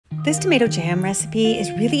This tomato jam recipe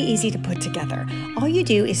is really easy to put together. All you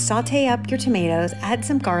do is saute up your tomatoes, add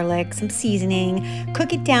some garlic, some seasoning,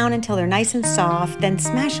 cook it down until they're nice and soft, then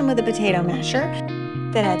smash them with a potato masher.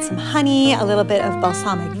 Then add some honey, a little bit of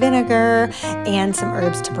balsamic vinegar, and some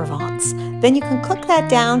herbs to Provence. Then you can cook that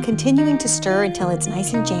down, continuing to stir until it's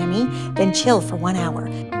nice and jammy, then chill for 1 hour.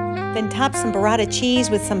 Then top some burrata cheese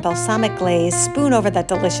with some balsamic glaze, spoon over that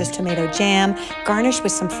delicious tomato jam, garnish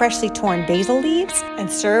with some freshly torn basil leaves, and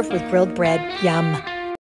serve with grilled bread. Yum!